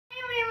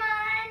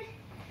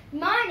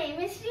My name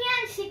is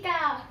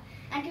Rianshika,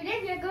 and today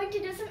we are going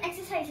to do some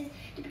exercises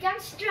to become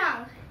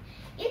strong.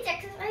 Each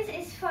exercise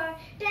is for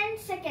 10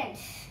 seconds.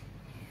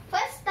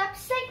 First, stop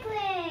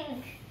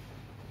cycling.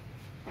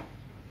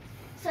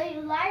 So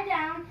you lie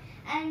down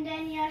and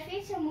then your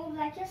feet will move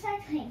like you're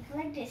cycling,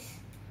 like this.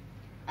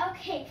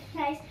 Okay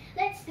guys,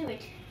 let's do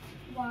it.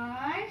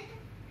 1,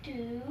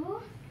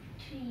 2,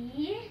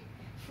 3,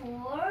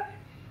 4,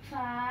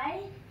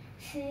 5,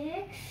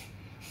 6,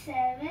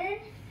 7,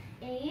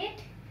 8,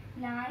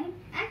 9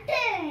 and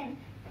 10.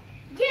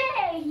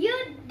 Yay! You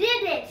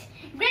did it!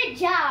 Great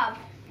job!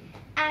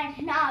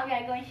 And now we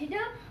are going to do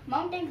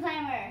mountain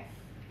climber.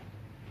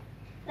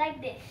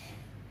 Like this.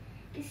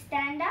 You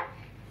stand up,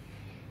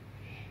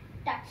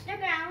 touch the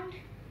ground,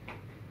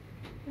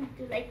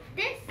 do like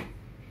this,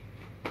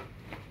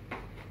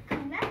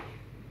 come back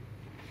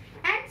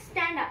and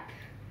stand up.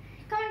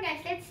 Come on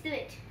guys, let's do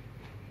it.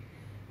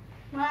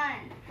 1,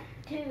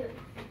 2,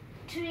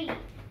 3,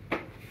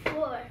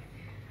 4,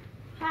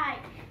 5,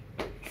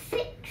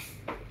 6,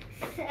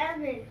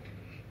 7,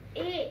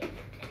 8,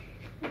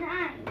 9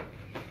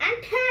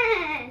 and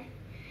 10.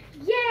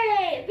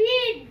 Yay!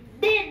 We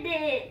did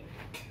it!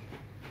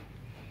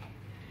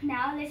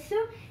 Now let's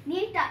do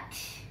knee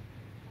touch.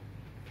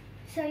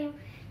 So you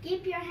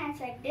keep your hands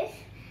like this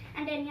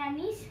and then your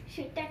knees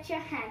should touch your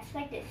hands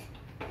like this.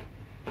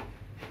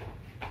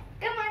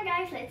 Come on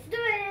guys, let's do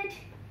it.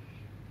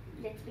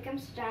 Let's become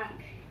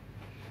strong.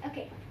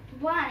 Okay,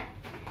 1,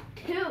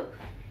 2,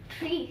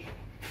 3,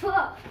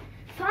 4,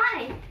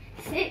 5,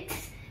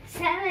 6,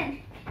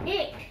 7,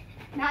 8,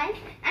 9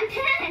 and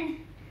 10.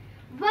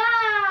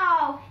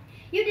 Wow!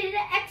 You did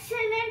an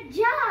excellent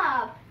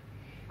job.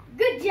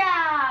 Good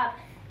job.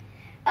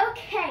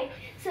 Okay,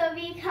 so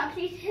we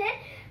completed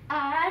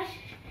our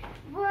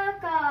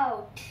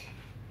workout.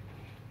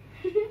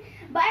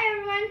 Bye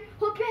everyone.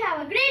 Hope you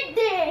have a great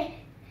day.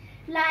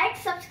 Like,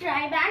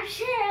 subscribe and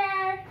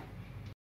share.